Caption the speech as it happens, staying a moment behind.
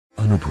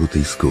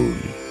Anubhuti School,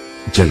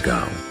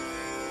 Jalgaon,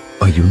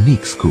 a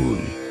unique school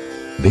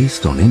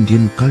based on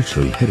Indian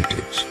cultural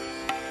heritage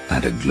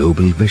and a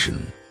global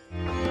vision.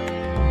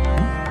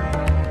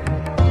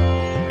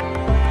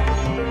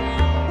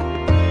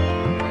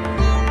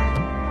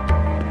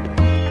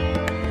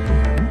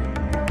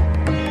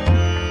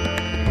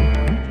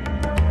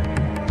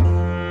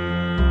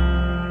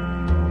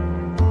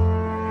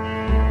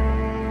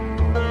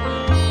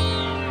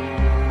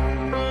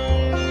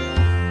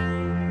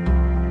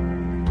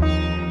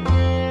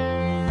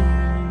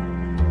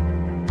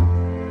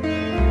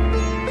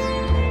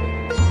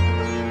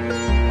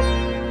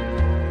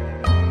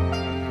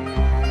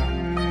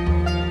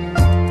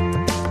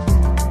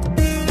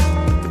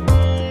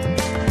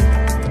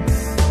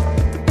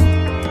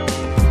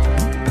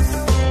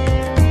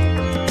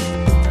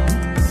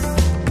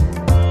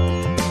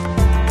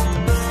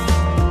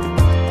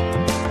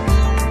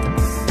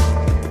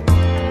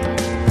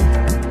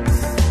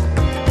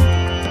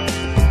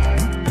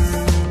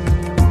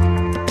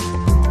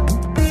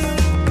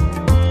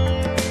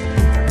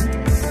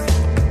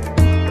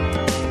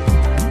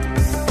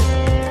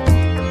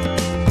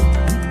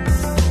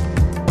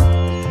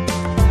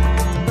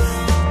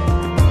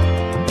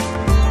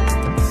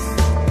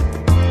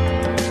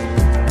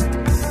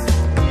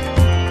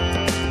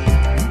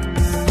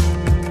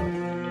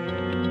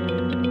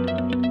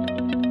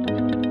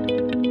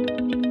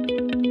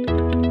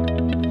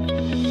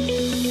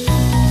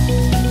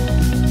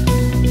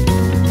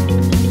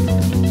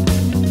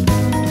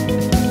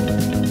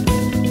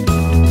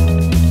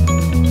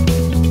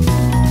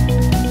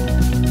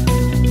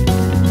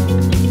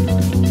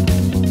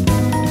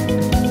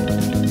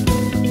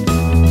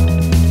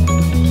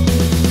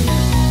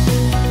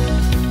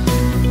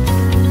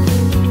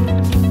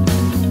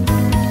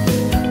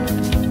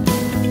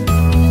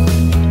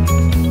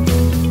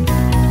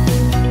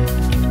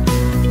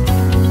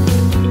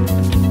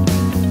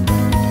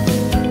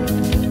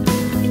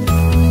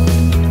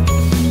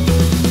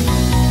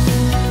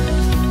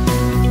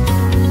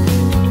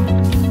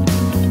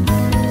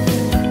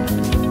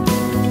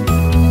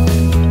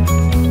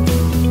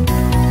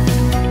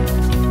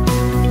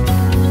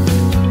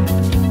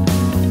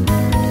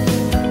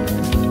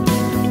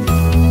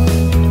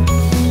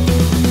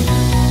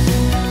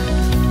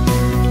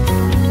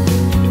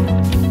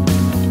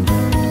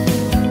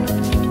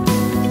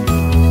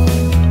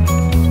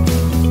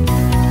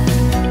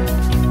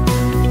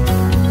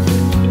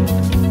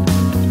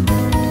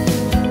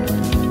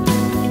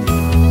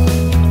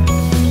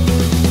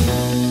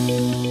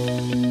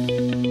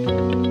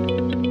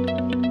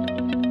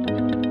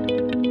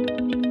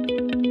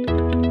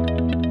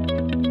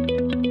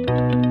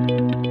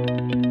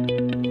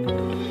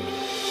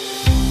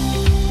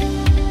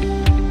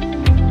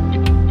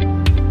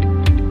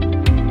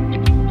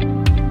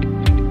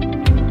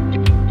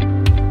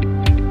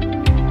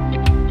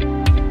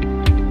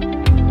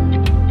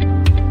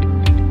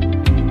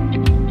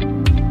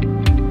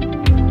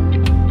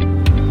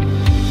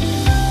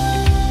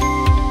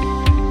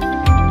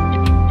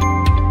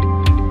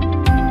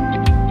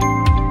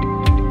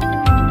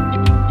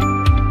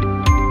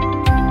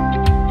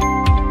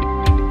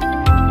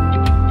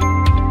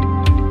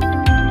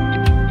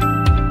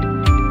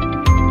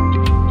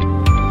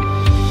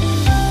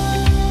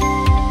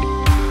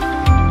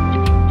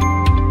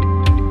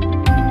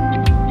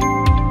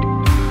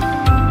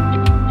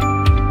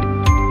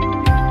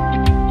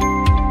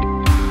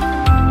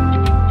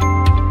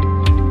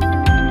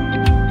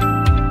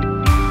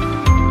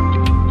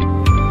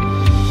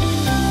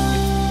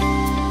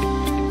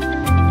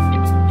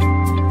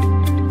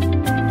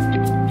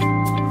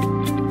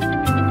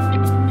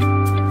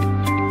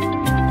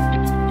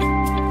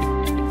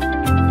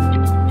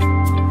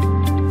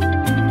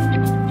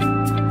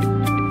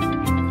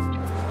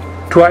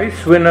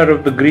 Twice winner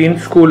of the Green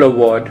School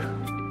Award,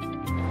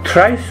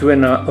 thrice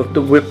winner of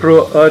the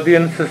Wipro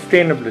Earthian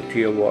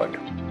Sustainability Award.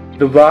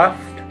 The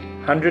vast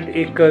 100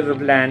 acres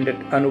of land at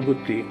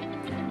Anubhuti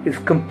is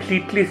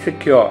completely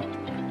secure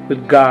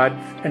with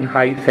guards and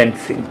high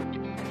fencing.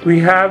 We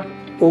have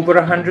over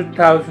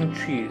 100,000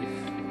 trees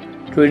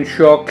to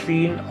ensure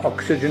clean,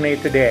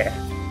 oxygenated air.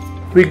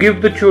 We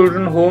give the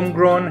children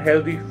homegrown,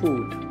 healthy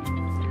food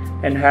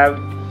and have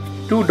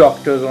 2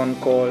 doctors on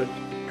call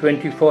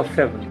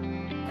 24/7.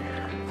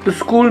 The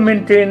school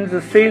maintains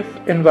a safe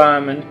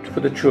environment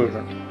for the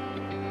children,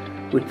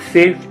 with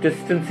safe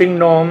distancing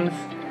norms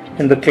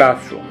in the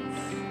classrooms,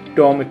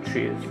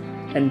 dormitories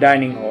and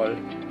dining hall,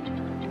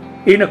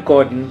 in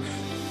accordance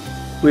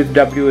with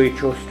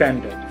WHO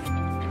standards.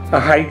 A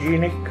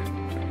hygienic,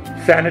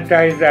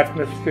 sanitized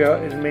atmosphere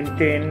is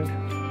maintained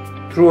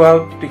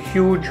throughout the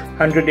huge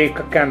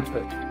 100-acre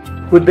campus,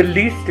 with the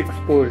least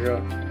exposure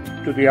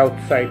to the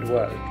outside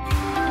world.